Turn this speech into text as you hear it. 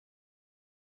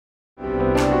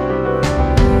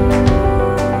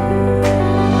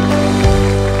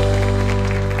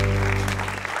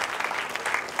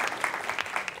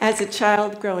As a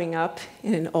child growing up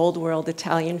in an old world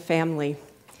Italian family,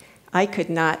 I could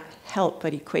not help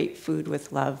but equate food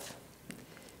with love.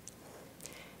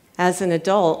 As an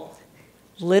adult,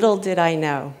 little did I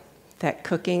know that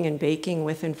cooking and baking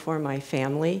with and for my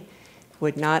family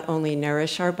would not only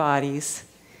nourish our bodies,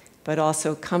 but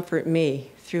also comfort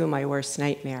me through my worst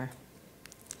nightmare.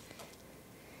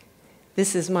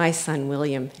 This is my son,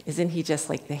 William. Isn't he just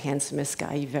like the handsomest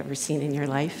guy you've ever seen in your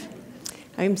life?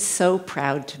 I'm so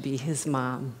proud to be his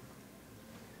mom.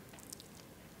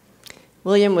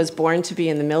 William was born to be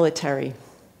in the military.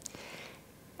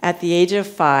 At the age of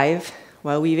 5,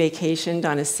 while we vacationed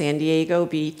on a San Diego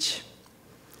beach,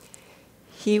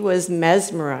 he was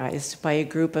mesmerized by a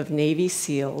group of Navy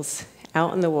SEALs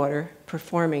out in the water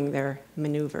performing their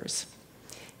maneuvers.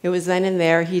 It was then and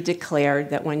there he declared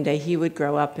that one day he would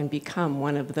grow up and become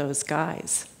one of those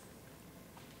guys.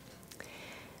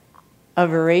 A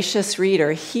voracious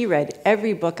reader, he read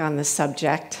every book on the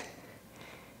subject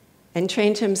and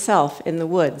trained himself in the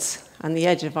woods on the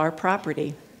edge of our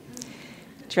property.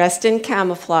 Dressed in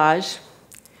camouflage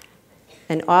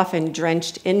and often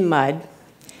drenched in mud,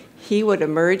 he would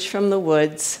emerge from the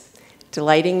woods,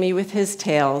 delighting me with his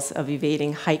tales of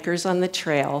evading hikers on the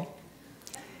trail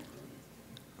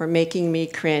or making me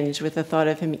cringe with the thought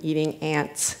of him eating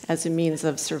ants as a means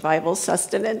of survival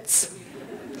sustenance.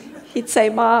 He'd say,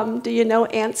 "Mom, do you know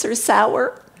ants are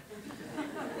sour?"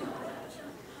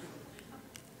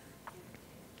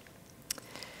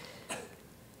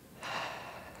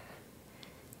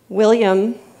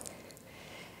 William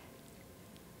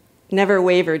never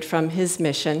wavered from his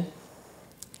mission,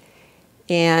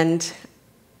 and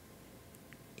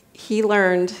he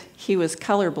learned he was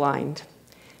colorblind,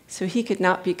 so he could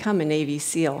not become a Navy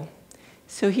SEAL.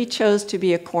 So he chose to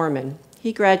be a corpsman.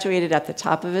 He graduated at the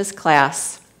top of his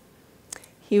class.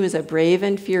 He was a brave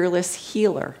and fearless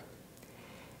healer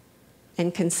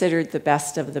and considered the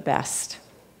best of the best.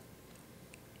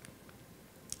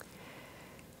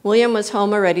 William was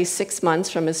home already 6 months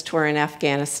from his tour in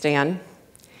Afghanistan.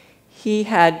 He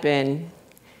had been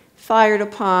fired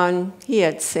upon. He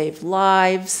had saved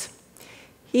lives.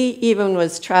 He even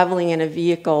was traveling in a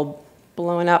vehicle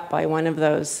blown up by one of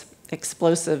those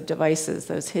explosive devices,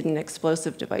 those hidden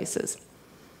explosive devices.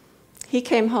 He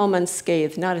came home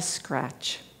unscathed, not a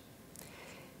scratch.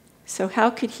 So how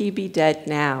could he be dead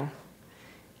now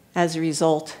as a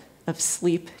result of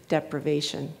sleep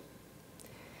deprivation?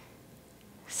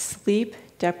 Sleep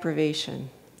deprivation.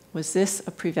 Was this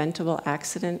a preventable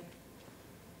accident?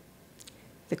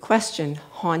 The question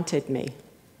haunted me.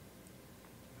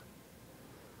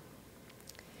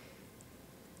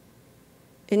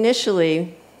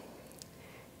 Initially,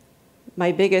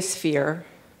 my biggest fear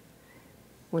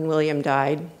when William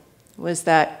died was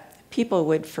that people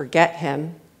would forget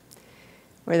him,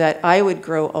 or that I would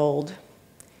grow old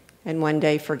and one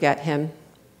day forget him.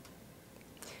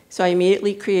 So I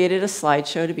immediately created a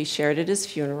slideshow to be shared at his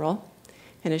funeral,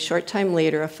 and a short time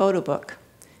later, a photo book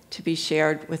to be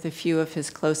shared with a few of his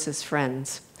closest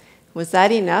friends. Was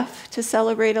that enough to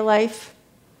celebrate a life?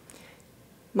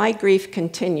 My grief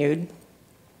continued.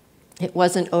 It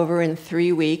wasn't over in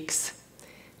 3 weeks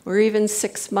or even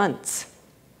 6 months.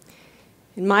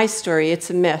 In my story, it's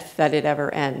a myth that it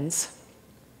ever ends.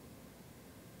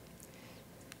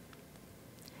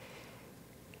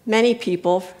 Many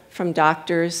people, from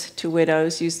doctors to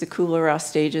widows, use the Kubler-Ross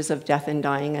stages of death and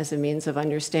dying as a means of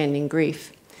understanding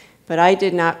grief, but I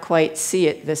did not quite see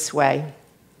it this way.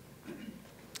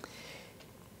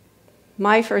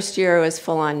 My first year was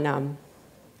full-on numb.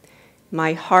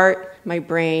 My heart, my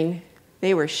brain,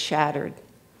 they were shattered.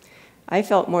 I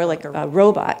felt more like a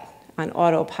robot on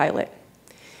autopilot,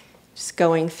 just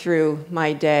going through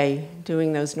my day,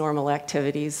 doing those normal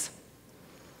activities.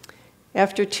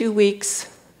 After 2 weeks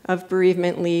of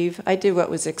bereavement leave, I did what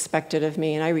was expected of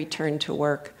me, and I returned to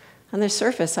work. On the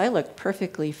surface, I looked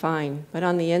perfectly fine, but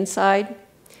on the inside,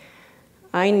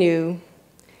 I knew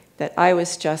that I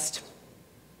was just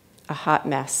a hot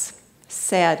mess, a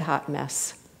sad hot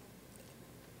mess.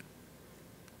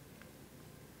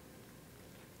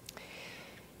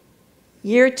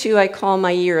 Year 2, I call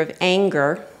my year of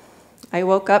anger. I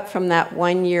woke up from that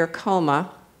 1-year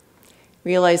coma,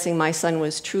 realizing my son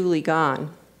was truly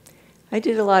gone. I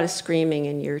did a lot of screaming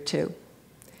in year 2.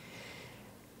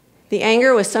 The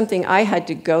anger was something I had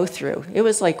to go through. It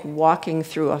was like walking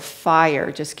through a fire.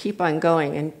 Just keep on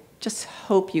going and just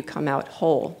hope you come out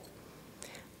whole.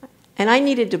 And I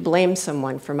needed to blame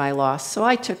someone for my loss, so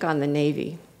I took on the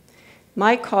Navy.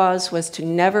 My cause was to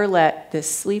never let this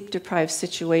sleep-deprived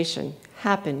situation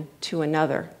happen to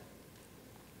another.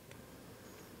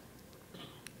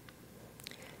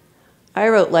 I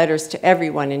wrote letters to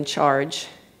everyone in charge,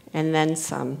 and then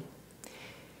some.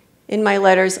 In my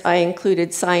letters, I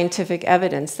included scientific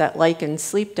evidence that likened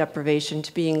sleep deprivation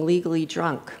to being legally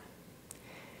drunk.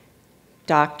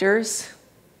 Doctors,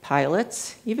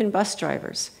 pilots, even bus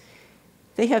drivers,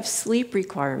 they have sleep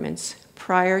requirements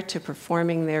prior to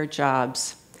performing their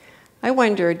jobs. I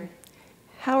wondered,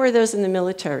 how are those in the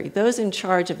military, those in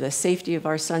charge of the safety of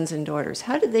our sons and daughters,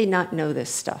 how did they not know this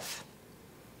stuff?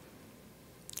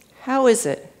 How is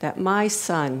it that my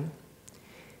son,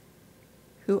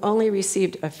 who only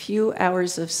received a few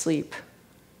hours of sleep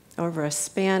over a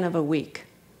span of a week,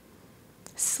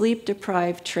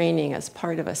 sleep-deprived training as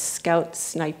part of a scout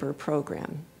sniper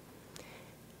program,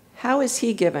 how is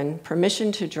he given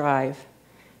permission to drive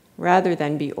rather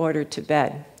than be ordered to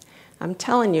bed? I'm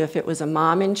telling you, if it was a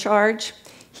mom in charge,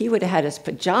 he would have had his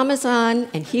pajamas on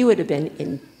and he would have been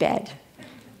in bed,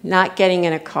 not getting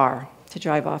in a car to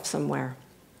drive off somewhere.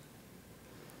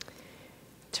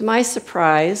 To my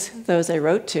surprise, those I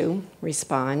wrote to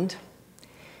respond.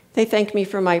 They thank me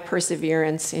for my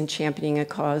perseverance in championing a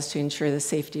cause to ensure the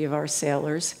safety of our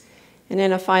sailors. And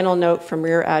in a final note from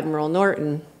Rear Admiral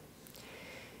Norton,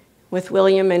 with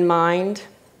William in mind,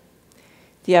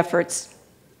 the efforts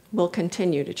will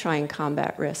continue to try and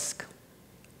combat risk.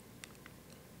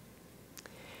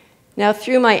 Now,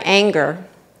 through my anger,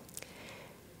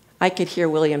 I could hear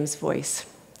William's voice.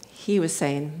 He was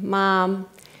saying, "Mom,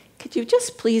 could you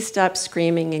just please stop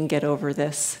screaming and get over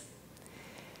this?"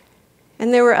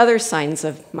 And there were other signs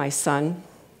of my son,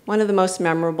 one of the most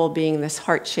memorable being this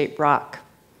heart-shaped rock.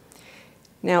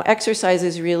 Now, exercise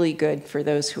is really good for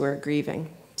those who are grieving.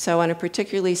 So on a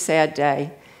particularly sad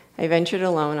day, I ventured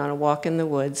alone on a walk in the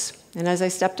woods, and as I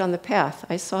stepped on the path,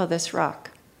 I saw this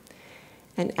rock.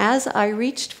 And as I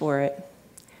reached for it,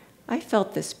 I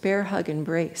felt this bear hug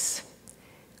embrace,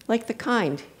 like the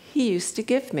kind he used to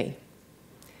give me.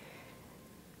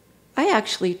 I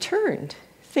actually turned,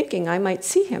 thinking I might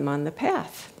see him on the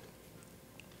path.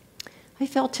 I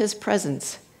felt his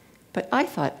presence, but I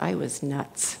thought I was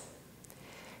nuts.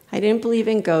 I didn't believe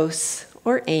in ghosts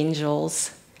or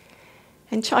angels,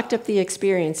 and chalked up the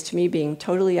experience to me being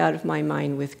totally out of my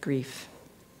mind with grief.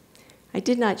 I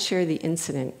did not share the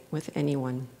incident with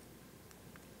anyone.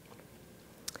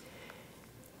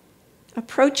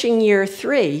 Approaching year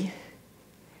 3,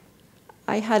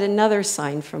 I had another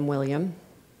sign from William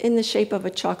in the shape of a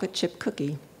chocolate chip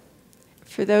cookie.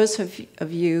 For those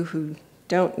of you who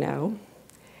don't know,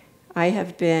 I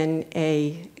have been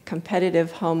a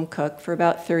competitive home cook for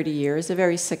about 30 years, a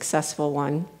very successful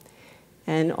one,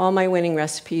 and all my winning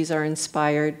recipes are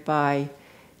inspired by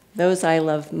those I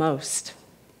love most.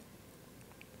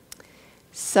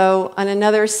 So on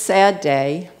another sad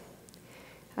day,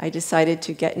 I decided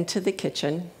to get into the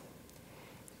kitchen,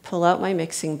 pull out my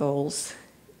mixing bowls,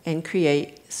 and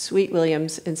create Sweet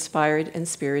William's inspired and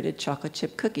spirited chocolate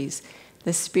chip cookies.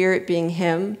 The spirit being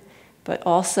him, but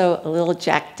also a little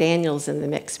Jack Daniels in the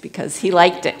mix because he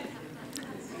liked it.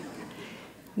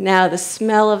 Now the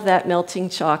smell of that melting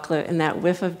chocolate and that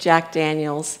whiff of Jack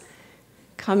Daniels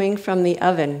coming from the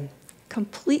oven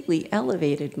completely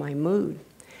elevated my mood.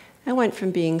 I went from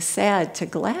being sad to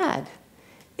glad.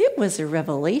 It was a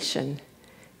revelation.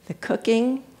 The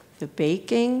cooking, the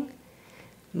baking,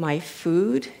 my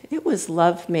food, it was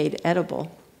love made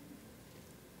edible.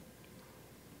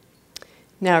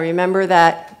 Now remember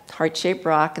that heart-shaped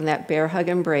rock and that bear hug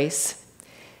embrace?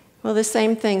 Well, the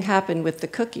same thing happened with the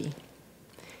cookie.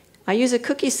 I use a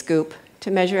cookie scoop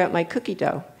to measure out my cookie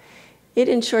dough. It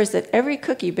ensures that every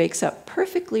cookie bakes up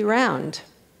perfectly round.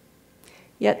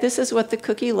 Yet this is what the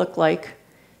cookie looked like,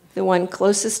 the one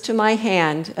closest to my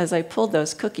hand as I pulled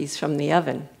those cookies from the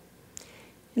oven.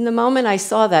 In the moment I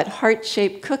saw that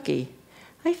heart-shaped cookie,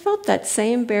 I felt that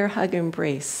same bear hug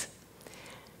embrace.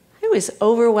 I was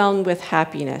overwhelmed with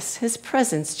happiness. His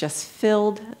presence just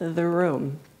filled the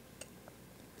room.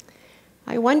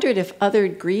 I wondered if other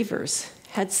grievers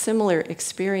had similar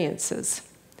experiences.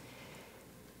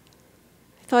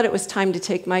 I thought it was time to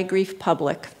take my grief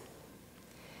public,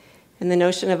 and the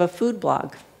notion of a food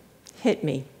blog hit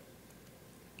me.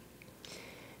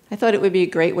 I thought it would be a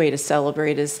great way to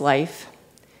celebrate his life,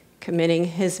 committing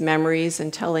his memories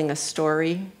and telling a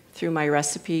story through my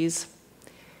recipes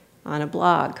on a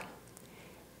blog.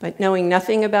 But knowing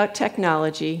nothing about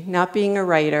technology, not being a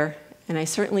writer, and I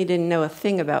certainly didn't know a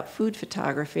thing about food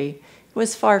photography, it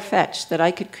was far-fetched that I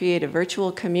could create a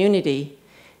virtual community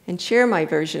and share my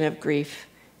version of grief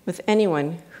with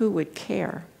anyone who would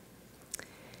care.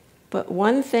 But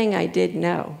one thing I did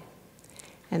know,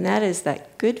 and that is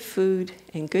that good food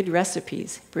and good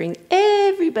recipes bring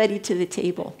everybody to the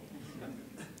table.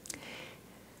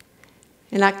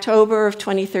 In October of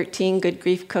 2013,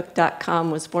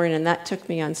 goodgriefcook.com was born, and that took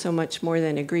me on so much more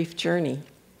than a grief journey.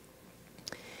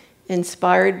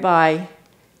 Inspired by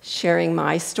sharing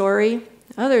my story,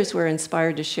 others were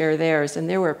inspired to share theirs, and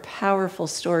there were powerful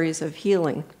stories of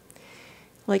healing,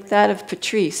 like that of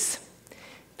Patrice.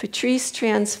 Patrice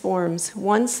transforms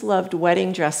once-loved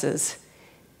wedding dresses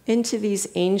into these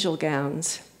angel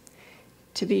gowns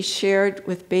to be shared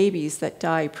with babies that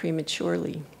die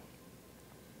prematurely.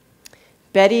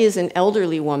 Betty is an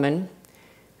elderly woman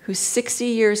who 60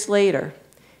 years later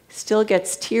still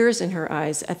gets tears in her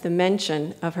eyes at the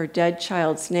mention of her dead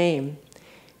child's name,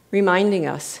 reminding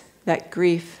us that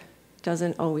grief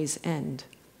doesn't always end.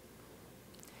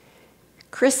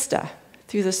 Krista,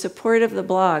 through the support of the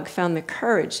blog, found the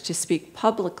courage to speak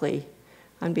publicly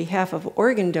on behalf of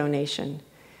organ donation,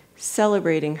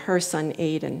 celebrating her son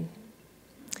Aiden.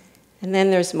 And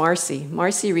then there's Marcy.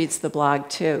 Marcy reads the blog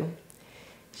too.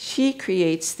 She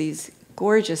creates these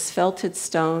gorgeous felted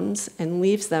stones and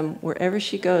leaves them wherever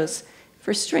she goes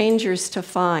for strangers to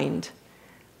find,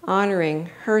 honoring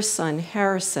her son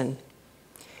Harrison.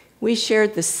 We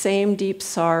shared the same deep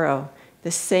sorrow,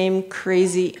 the same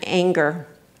crazy anger,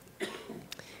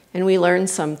 and we learned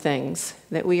some things,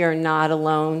 that we are not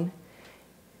alone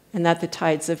and that the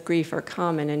tides of grief are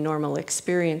common in normal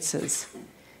experiences.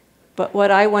 But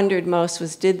what I wondered most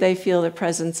was, did they feel the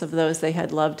presence of those they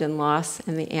had loved and lost?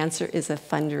 And the answer is a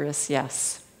thunderous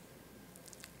yes.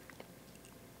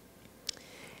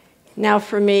 Now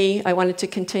for me, I wanted to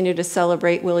continue to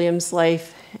celebrate William's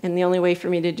life, and the only way for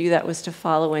me to do that was to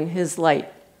follow in his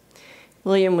light.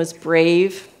 William was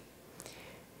brave,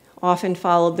 often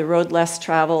followed the road less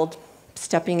traveled,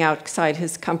 stepping outside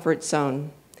his comfort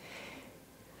zone.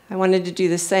 I wanted to do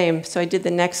the same, so I did the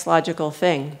next logical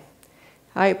thing.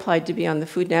 I applied to be on the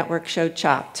Food Network show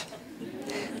Chopped.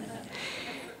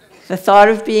 The thought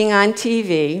of being on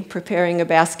TV, preparing a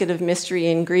basket of mystery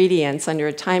ingredients under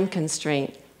a time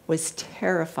constraint, was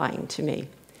terrifying to me.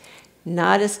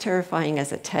 Not as terrifying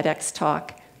as a TEDx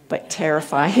talk, but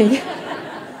terrifying.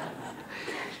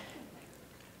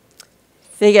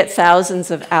 They get thousands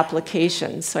of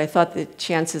applications, so I thought the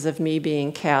chances of me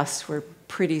being cast were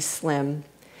pretty slim.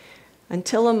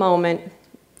 Until a moment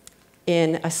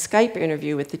in a Skype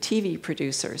interview with the TV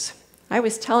producers. I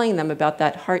was telling them about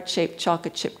that heart-shaped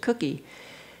chocolate chip cookie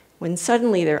when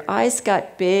suddenly their eyes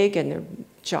got big and their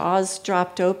jaws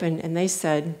dropped open, and they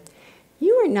said,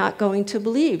 "You are not going to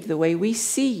believe the way we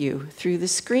see you through the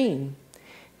screen.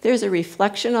 There's a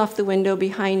reflection off the window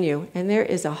behind you, and there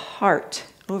is a heart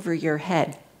over your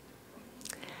head."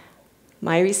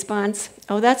 My response,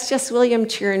 "Oh, that's just William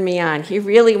cheering me on. He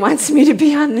really wants me to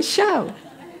be on the show."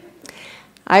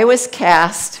 I was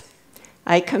cast,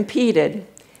 I competed,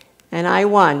 and I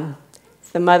won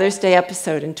the Mother's Day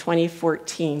episode in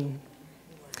 2014.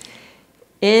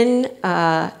 In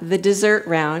the dessert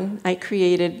round, I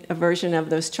created a version of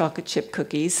those chocolate chip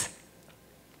cookies.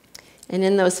 And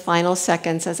in those final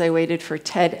seconds, as I waited for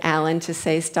Ted Allen to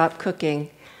say, "Stop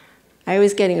cooking," I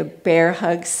was getting a bear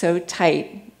hug so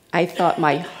tight, I thought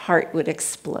my heart would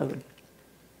explode.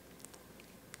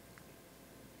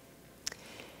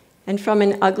 And from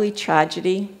an ugly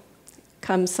tragedy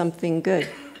comes something good.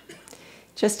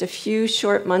 Just a few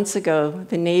short months ago,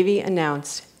 the Navy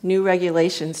announced new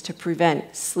regulations to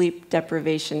prevent sleep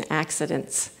deprivation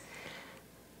accidents.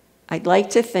 I'd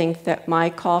like to think that my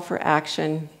call for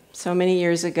action so many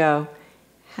years ago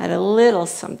had a little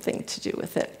something to do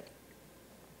with it.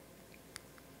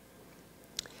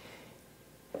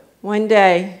 One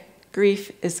day,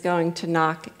 grief is going to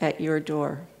knock at your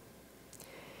door.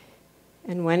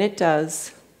 And when it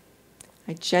does,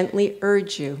 I gently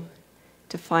urge you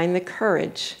to find the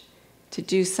courage to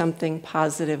do something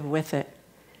positive with it.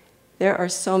 There are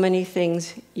so many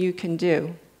things you can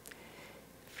do.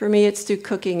 For me, it's through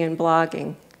cooking and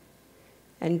blogging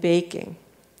and baking.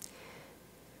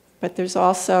 But there's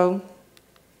also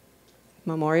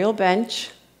Memorial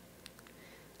Bench,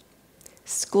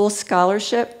 school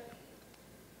scholarship,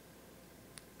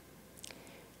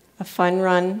 a fun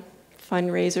run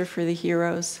fundraiser for the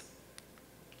heroes.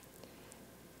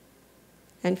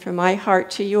 And from my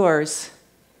heart to yours,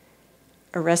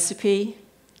 a recipe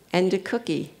and a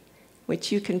cookie, which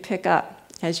you can pick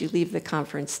up as you leave the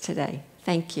conference today.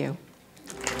 Thank you.